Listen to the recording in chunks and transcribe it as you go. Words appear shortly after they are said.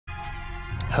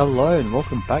Hello and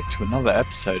welcome back to another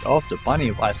episode of the Bunny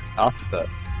of Isaac Afterbirth.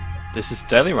 This is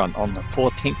Daily Run on the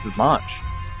 14th of March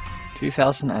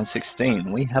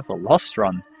 2016. We have a lost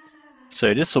run,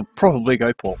 so this will probably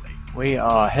go poorly. We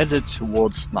are headed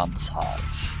towards Mum's Heart.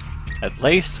 At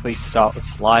least we start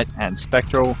with Light and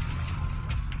Spectral,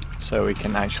 so we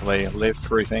can actually live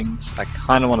through things. I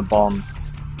kind of want to bomb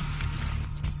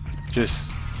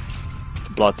just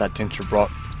to blow up that tincture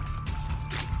rock.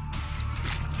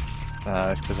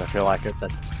 Because I feel like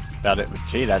that's about it.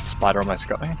 Gee, that spider almost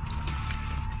got me.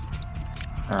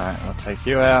 Alright, I'll take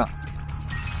you out.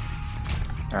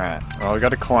 Alright, well we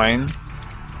got a coin.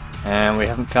 And we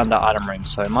haven't found that item room,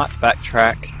 so I might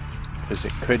backtrack. Because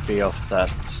it could be off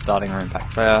that starting room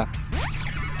back there.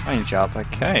 Range up,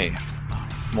 okay.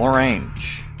 More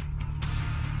range.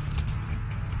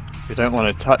 We don't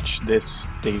want to touch this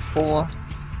D4.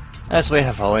 As we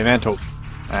have Holy Mantle.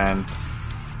 And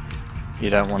you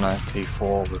don't want a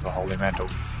T4 with a Holy Mantle.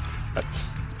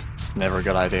 That's never a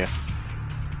good idea.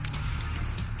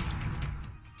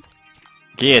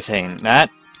 Guillotine.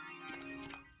 That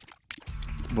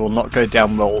will not go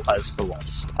down well as the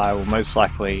Lost. I will most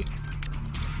likely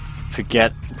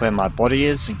forget where my body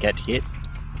is and get hit.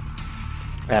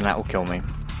 And that will kill me.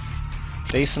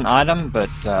 Decent item, but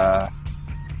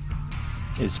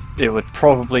it would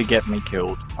probably get me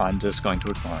killed. I'm just going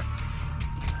to ignore it.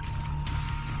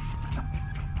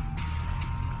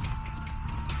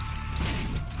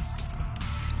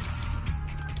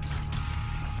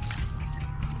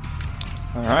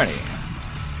 Alrighty.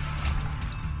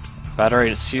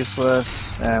 Battery is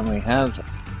useless, and we have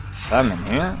Famine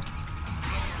here.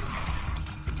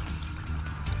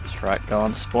 That's right, go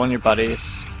on, spawn your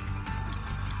buddies.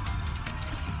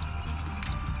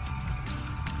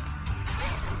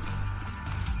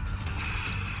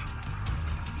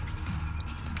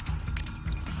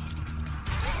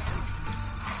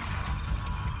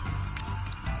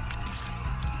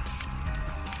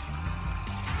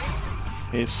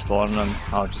 Keep spawning them,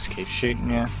 I'll just keep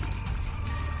shooting you.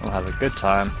 We'll have a good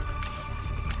time.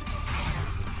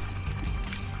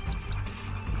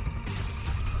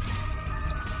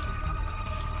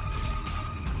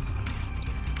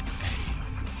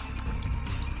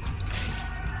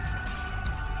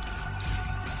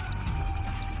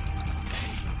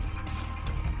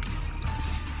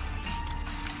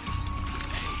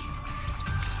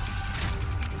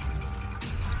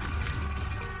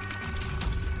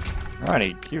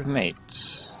 Alrighty, give mate.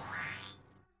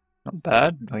 Not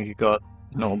bad, we got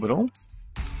an orbital.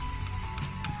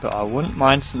 But I wouldn't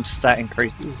mind some stat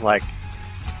increases like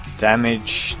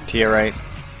damage, tier 8,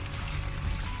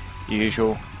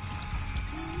 usual.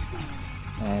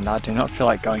 And I do not feel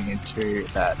like going into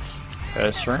that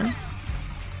first room.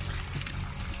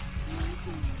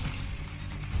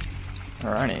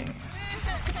 Alrighty.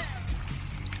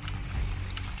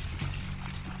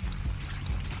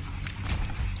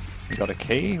 We got a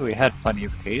key. We had plenty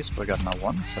of keys, but we got another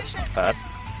one, so that's not bad.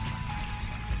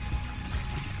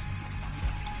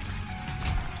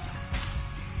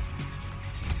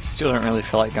 Still don't really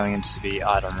feel like going into the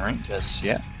item room just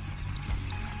yet.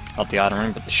 Not the item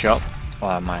room, but the shop.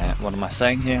 What am I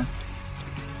saying here?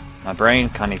 My brain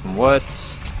can't even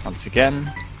words. Once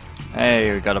again.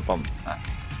 Hey, we got a bomb.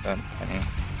 Don't penny.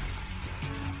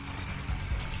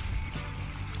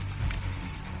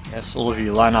 Yes, all of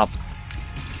you line up.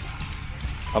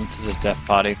 Come to the death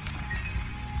party.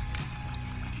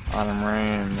 Item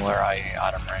room, where are you?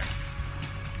 Item room.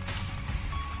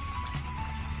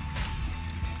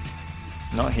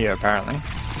 Not here, apparently.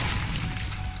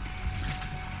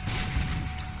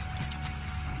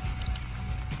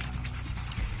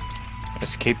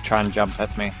 Just keep trying to jump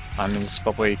at me. I'm in the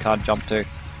spot where you can't jump to.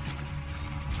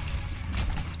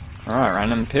 Alright,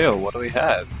 random pill, what do we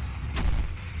have?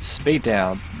 Speed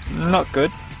down. Not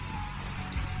good.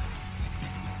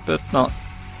 But not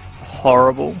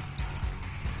horrible.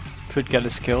 Could get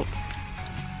us killed.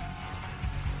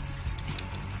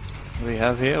 What do we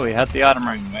have here? We had the item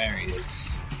room. There he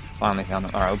is. Finally found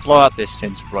him. Alright, we'll blow out this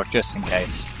tinted rock just in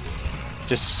case.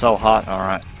 Just so hot.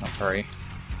 Alright, not very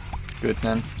good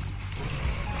then.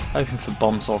 Hoping for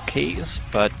bombs or keys,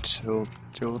 but we'll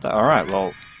deal with that. Alright,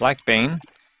 well, Black Bean.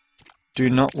 Do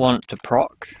not want to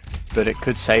proc, but it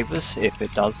could save us if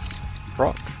it does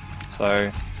proc.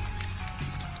 So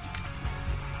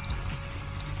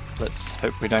let's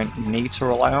hope we don't need to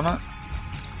rely on it.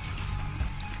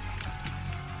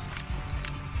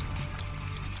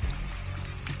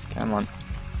 Come on,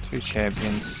 2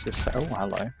 champions. Just oh,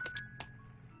 hello.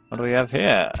 What do we have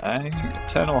here? An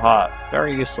Eternal Heart.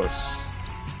 Very useless.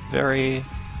 Very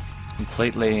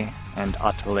completely and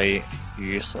utterly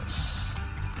useless.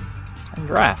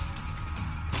 Giraffe.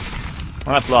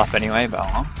 Well, that blew up anyway, but oh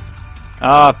well.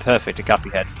 Ah, perfect, a guppy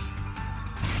head.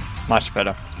 Much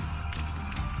better.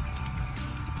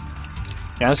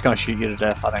 Yeah, I'm just gonna shoot you to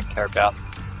death. I don't care about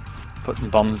putting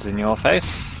bombs in your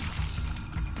face.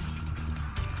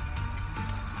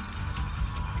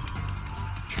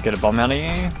 Should get a bomb out of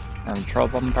you. And a troll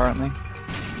bomb apparently.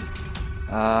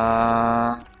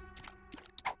 Yeah,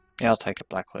 I'll take a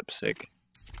black lipstick.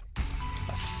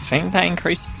 I think that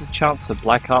increases the chance of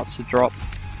black hearts to drop.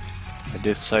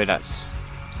 If so, that's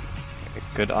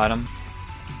a good item.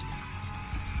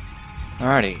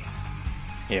 Alrighty.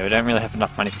 Yeah, we don't really have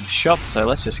enough money for the shop, so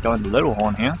let's just go into Little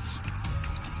Horn here.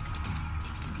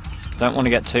 Don't want to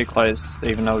get too close,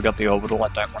 even though we got the orbital, I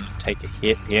don't want to take a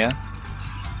hit here.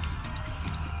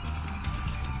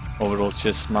 Orbital's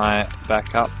just my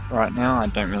backup right now, I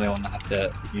don't really want to have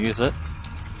to use it.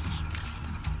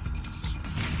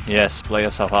 Yes, blow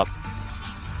yourself up.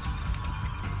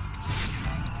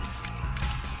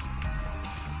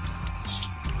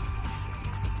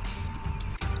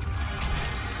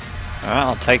 Alright,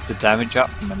 I'll take the damage up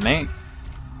from the meat.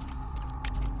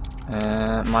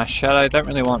 My shadow, don't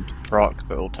really want to proc,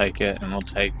 but we'll take it, and we'll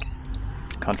take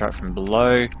contract from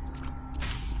below.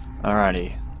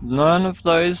 Alrighty. None of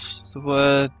those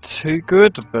were too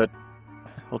good, but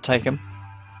we'll take them.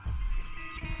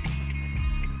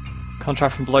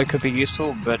 Contract from below could be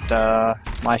useful, but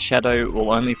my shadow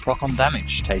will only proc on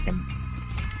damage taken.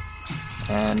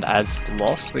 And as the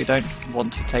loss, we don't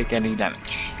want to take any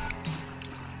damage.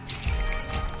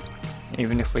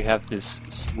 Even if we have this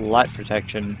slight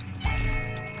protection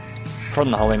from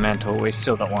the Holy Mantle, we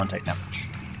still don't want to take damage.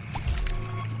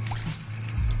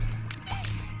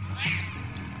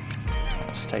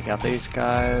 Let's take out these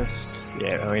guys.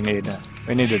 Yeah, we need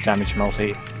a damage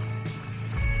multi.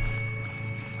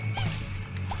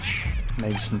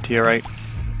 Maybe some tier 8.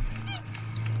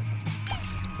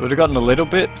 We would have gotten a little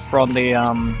bit from the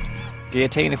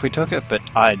guillotine if we took it, but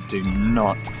I do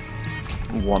not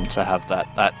want to have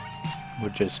that. That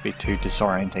would just be too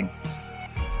disorienting.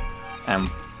 And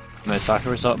most likely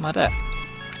result in my death.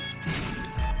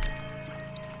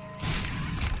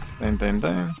 Boom, boom,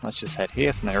 boom. Let's just head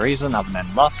here for no reason other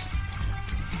than lust.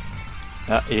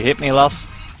 You hit me,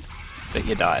 lust, but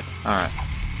you died. Alright.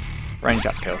 Range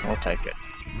up kill, we'll take it.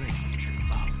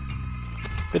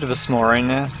 Bit of a small rain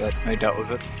there, but we dealt with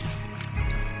it.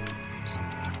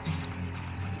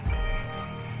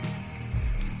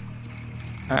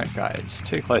 Alright guys,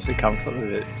 too close to comfort with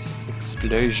its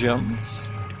explosions.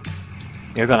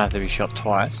 You're gonna have to be shot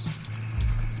twice.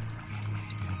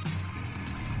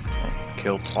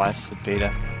 Killed twice would be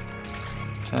the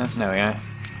term. There we go.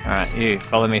 Alright, you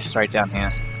follow me straight down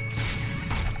here.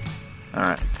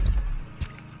 Alright.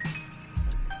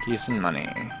 Use some money.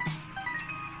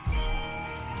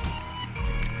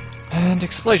 And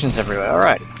explosions everywhere,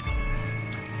 alright.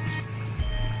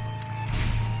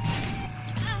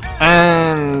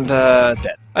 And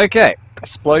dead. Okay,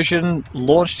 explosion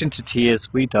launched into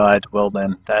tears, we died. Well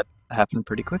then, that happened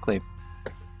pretty quickly.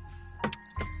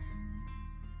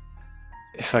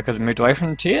 If I could have moved away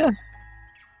from the tier,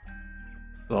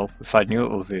 well, if I knew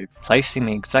it would be placing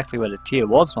me exactly where the tier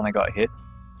was when I got hit,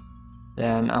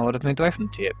 then I would have moved away from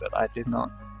the tier, but I did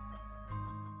not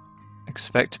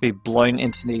expect to be blown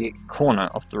into the corner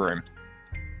of the room.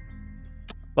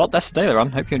 Well, that's the daily run.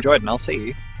 Hope you enjoyed, and I'll see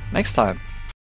you next time.